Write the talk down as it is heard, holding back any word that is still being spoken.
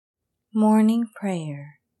Morning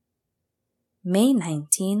Prayer, May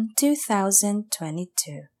 19,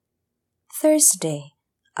 2022, Thursday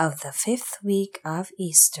of the 5th week of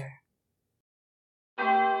Easter.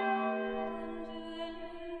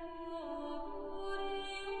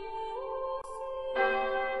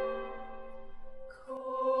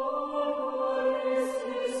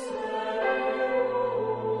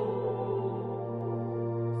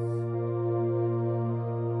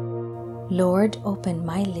 Lord, open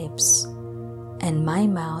my lips, and my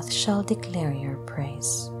mouth shall declare your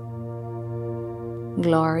praise.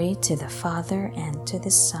 Glory to the Father, and to the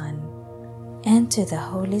Son, and to the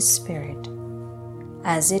Holy Spirit,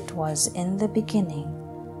 as it was in the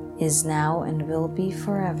beginning, is now, and will be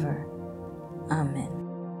forever. Amen.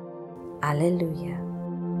 Alleluia.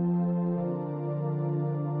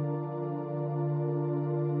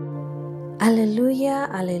 Alleluia,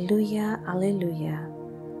 alleluia, alleluia.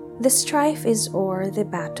 The strife is o'er, the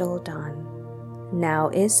battle done. Now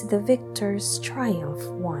is the victor's triumph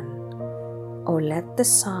won. O let the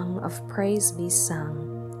song of praise be sung.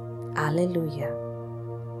 Alleluia.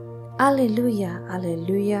 Alleluia,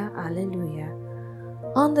 alleluia, alleluia.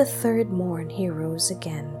 On the third morn he rose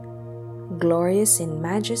again, glorious in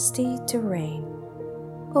majesty to reign.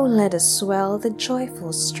 O let us swell the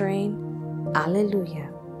joyful strain.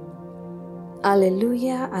 Alleluia.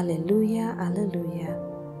 Alleluia, alleluia, alleluia.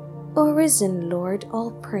 O risen Lord,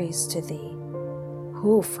 all praise to Thee,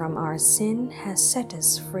 who from our sin has set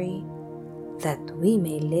us free, that we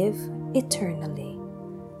may live eternally.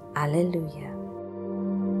 Alleluia.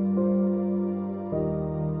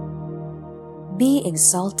 Be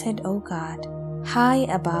exalted, O God, high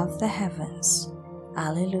above the heavens.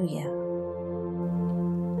 Alleluia.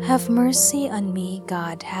 Have mercy on me,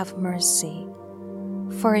 God, have mercy,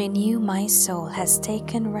 for in You my soul has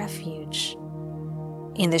taken refuge.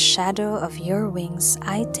 In the shadow of Your wings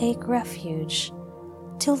I take refuge,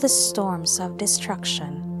 till the storms of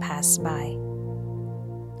destruction pass by.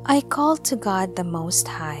 I call to God the Most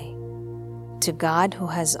High, to God who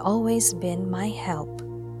has always been my help.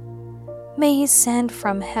 May He send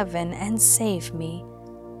from heaven and save me,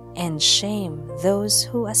 and shame those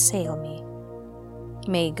who assail me.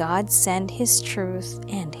 May God send His truth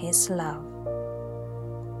and His love.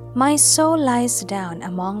 My soul lies down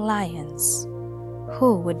among lions,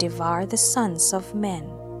 who would devour the sons of men.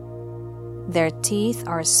 Their teeth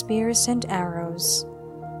are spears and arrows,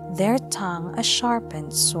 their tongue a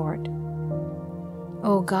sharpened sword.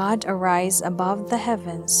 O God, arise above the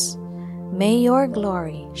heavens, may Your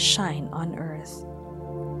glory shine on earth.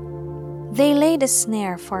 They laid a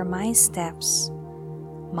snare for my steps,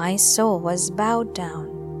 my soul was bowed down.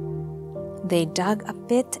 They dug a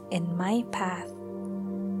pit in my path,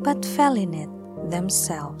 but fell in it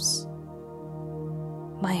themselves.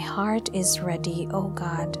 My heart is ready, O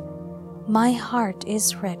God, my heart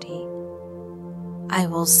is ready. I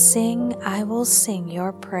will sing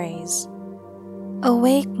Your praise.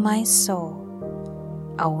 Awake, my soul,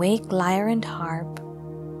 awake, lyre and harp,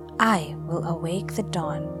 I will awake the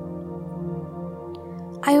dawn.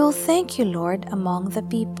 I will thank You, Lord, among the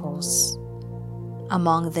peoples.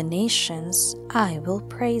 Among the nations I will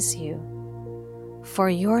praise You.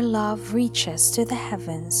 For Your love reaches to the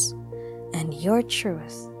heavens, and Your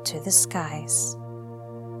truth to the skies.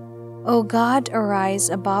 O God, arise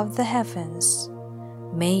above the heavens,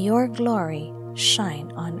 may Your glory shine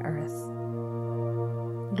on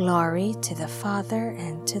earth. Glory to the Father,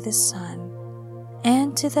 and to the Son,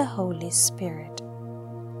 and to the Holy Spirit,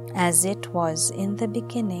 as it was in the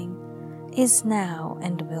beginning, is now,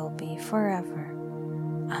 and will be forever.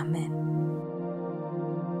 Amen.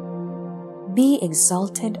 Be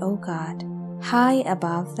exalted, O God, high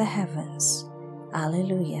above the heavens.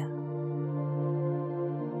 Alleluia.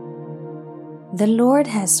 The Lord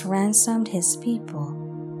has ransomed His people.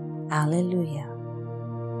 Alleluia.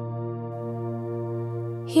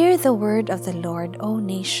 Hear the word of the Lord, O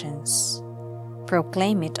nations.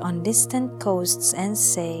 Proclaim it on distant coasts and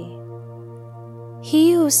say,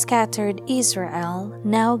 He who scattered Israel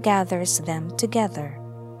now gathers them together.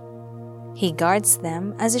 He guards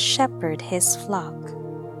them as a shepherd his flock.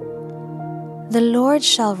 The Lord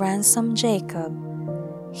shall ransom Jacob,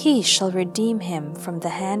 He shall redeem him from the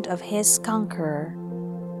hand of his conqueror.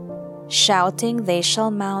 Shouting they shall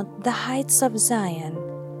mount the heights of Zion.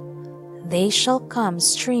 They shall come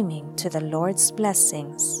streaming to the Lord's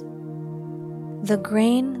blessings. The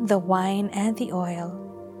grain, the wine, and the oil,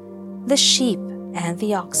 the sheep and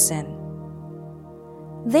the oxen.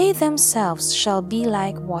 They themselves shall be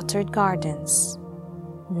like watered gardens.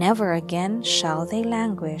 Never again shall they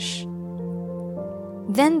languish.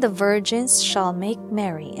 Then the virgins shall make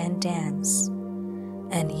merry and dance,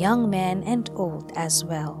 and young men and old as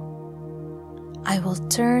well. I will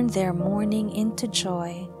turn their mourning into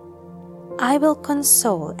joy. I will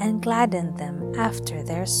console and gladden them after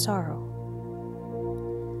their sorrow.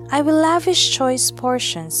 I will lavish choice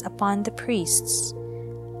portions upon the priests,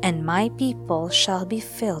 and my people shall be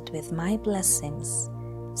filled with my blessings,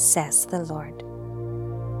 says the Lord.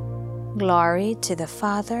 Glory to the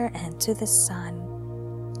Father, and to the Son,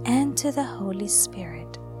 and to the Holy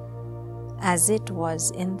Spirit, as it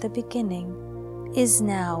was in the beginning, is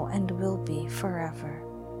now, and will be forever.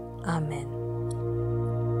 Amen.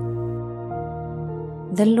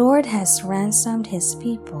 The Lord has ransomed his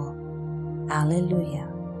people. Alleluia.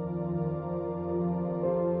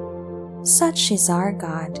 Such is our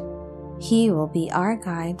God. He will be our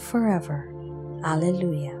guide forever.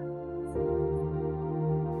 Alleluia.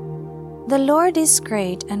 The Lord is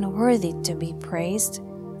great and worthy to be praised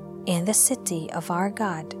in the city of our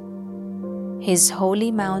God. His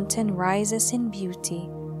holy mountain rises in beauty,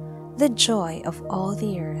 the joy of all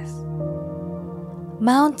the earth.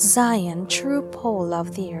 Mount Zion, true pole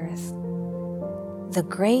of the earth, the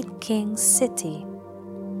great King's city.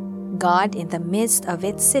 God in the midst of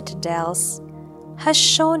its citadels has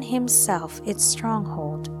shown himself its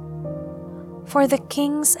stronghold. For the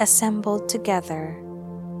kings assembled together,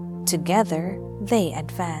 together they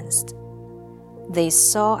advanced. They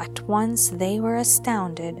saw at once, they were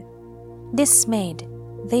astounded, dismayed,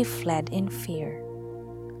 they fled in fear.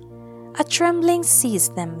 A trembling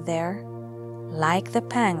seized them there, like the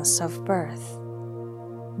pangs of birth.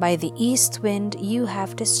 By the east wind you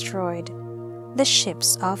have destroyed the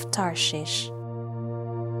ships of Tarshish.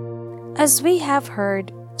 As we have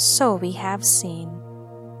heard, so we have seen,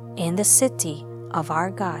 in the city of our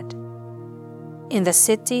God, in the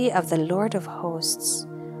city of the Lord of hosts,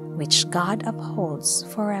 which God upholds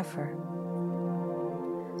forever.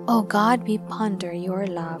 O God, we ponder your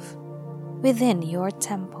love within your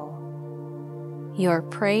temple. Your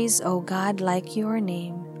praise, O God, like your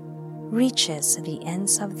name, reaches the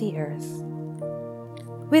ends of the earth.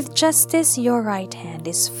 With justice your right hand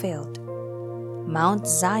is filled. Mount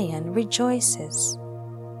Zion rejoices.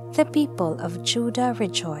 The people of Judah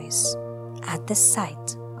rejoice at the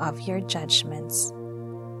sight of your judgments.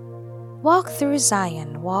 Walk through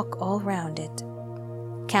Zion, walk all round it.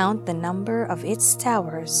 Count the number of its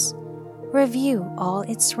towers. Review all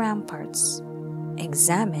its ramparts.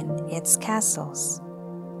 Examine its castles,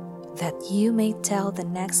 that you may tell the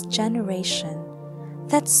next generation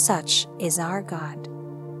that such is our God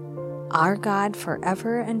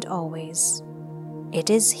forever and always. It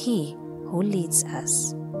is He who leads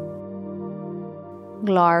us.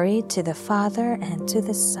 Glory to the Father, and to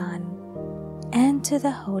the Son, and to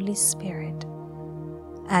the Holy Spirit,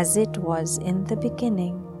 as it was in the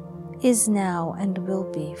beginning, is now, and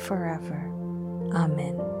will be forever.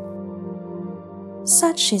 Amen.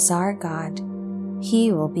 Such is our God.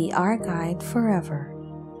 He will be our guide forever.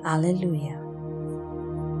 Alleluia.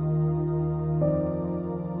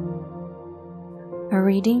 A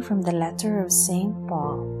reading from the letter of St.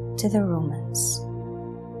 Paul to the Romans.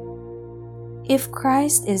 If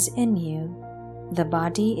Christ is in you, the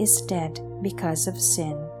body is dead because of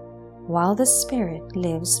sin, while the Spirit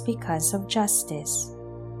lives because of justice.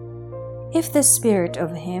 If the Spirit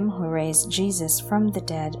of Him who raised Jesus from the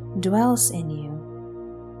dead dwells in you,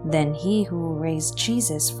 then He who raised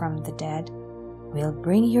Jesus from the dead will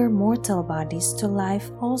bring your mortal bodies to life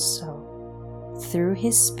also, through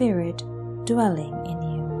His Spirit dwelling in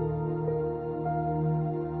you.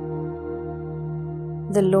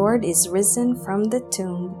 The Lord is risen from the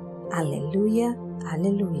tomb. Alleluia,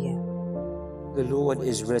 alleluia. The Lord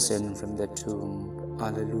is risen from the tomb.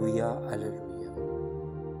 Alleluia, alleluia.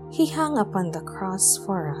 He hung upon the cross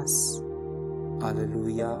for us.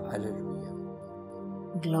 Alleluia, alleluia.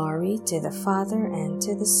 Glory to the Father, and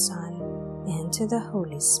to the Son, and to the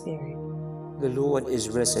Holy Spirit. The Lord is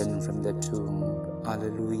risen from the tomb.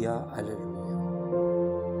 Alleluia, alleluia.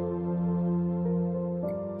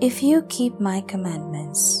 If you keep my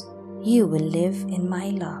commandments, you will live in my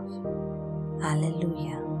love.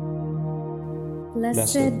 Alleluia.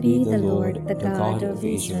 Blessed be the Lord, the God of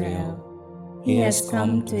Israel. He has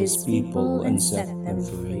come to His people and set them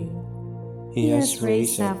free. He has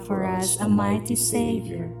raised up for us a mighty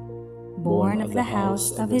Savior, born of the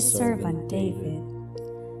house of His servant David.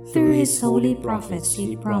 Through His holy prophets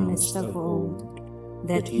He promised of old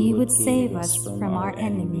that He would save us from our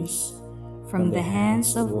enemies, from the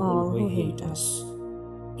hands of all who hate us.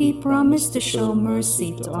 He promised to show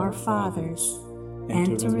mercy to our fathers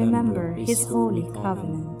and to remember His holy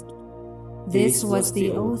covenant. This was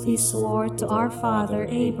the oath He swore to our father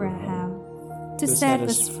Abraham, to set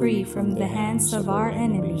us free from the hands of our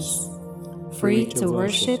enemies, free to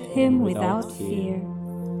worship Him without fear,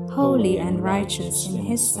 holy and righteous in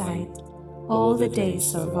His sight, all the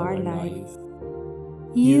days of our life.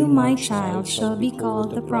 You, my child, shall be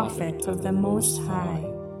called the prophet of the Most High,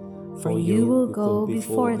 for you will go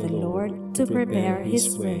before the Lord to prepare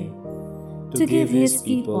His way, to give His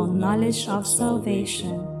people knowledge of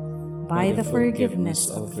salvation by the forgiveness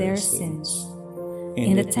of their sins.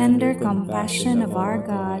 In the tender compassion of our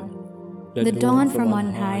God, the dawn from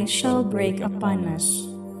on high shall break upon us,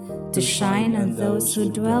 to shine on those who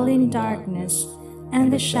dwell in darkness and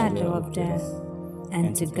the shadow of death,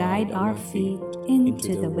 and to guide our feet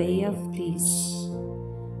into the way of peace.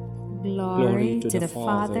 Glory to the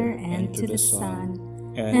Father, and to the Son,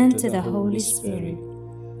 and to the Holy Spirit,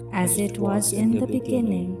 as it was in the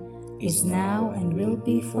beginning, is now, and will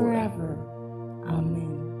be forever. Amen.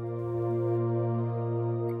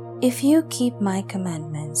 If you keep my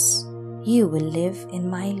commandments, you will live in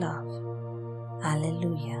my love.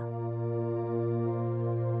 Alleluia.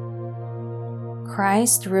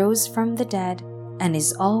 Christ rose from the dead and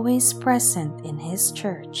is always present in His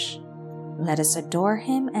church. Let us adore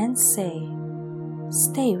Him and say,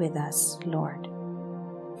 "Stay with us, Lord."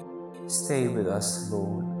 Stay with us,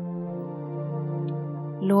 Lord.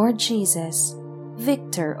 Lord Jesus,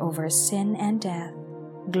 victor over sin and death,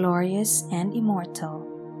 glorious and immortal,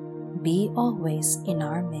 be always in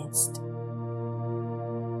our midst.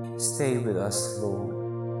 Stay with us, Lord.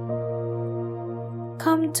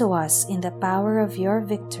 Come to us in the power of your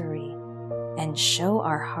victory, and show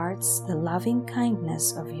our hearts the loving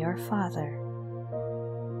kindness of your Father.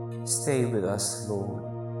 Stay with us, Lord.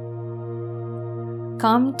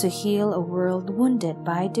 Come to heal a world wounded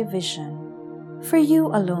by division, for you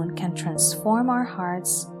alone can transform our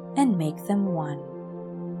hearts and make them one.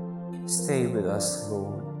 Stay with us,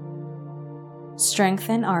 Lord.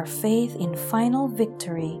 Strengthen our faith in final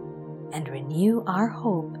victory and renew our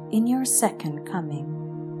hope in your second coming.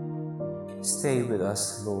 Stay with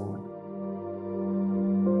us, Lord.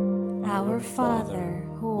 Our Father,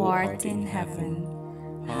 who art in heaven,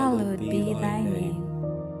 hallowed be thy name.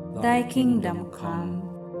 Thy kingdom come,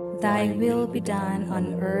 thy will be done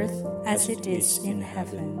on earth as it is in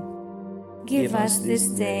heaven. Give us this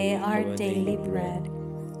day our daily bread,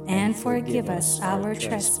 and forgive us our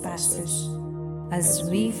trespasses, as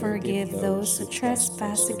we forgive those who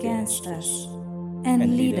trespass against us.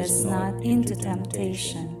 And lead us not into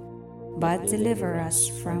temptation, but deliver us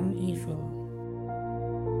from evil.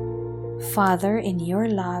 Father, in your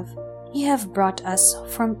love, you have brought us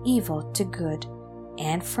from evil to good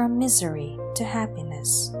and from misery to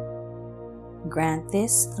happiness. Grant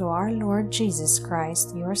this through our Lord Jesus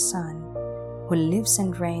Christ, your Son, who lives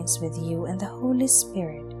and reigns with you and the Holy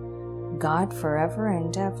Spirit, God forever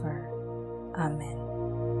and ever. Amen.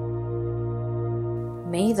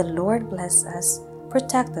 May the Lord bless us,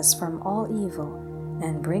 protect us from all evil,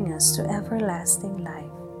 and bring us to everlasting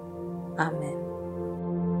life. Amen.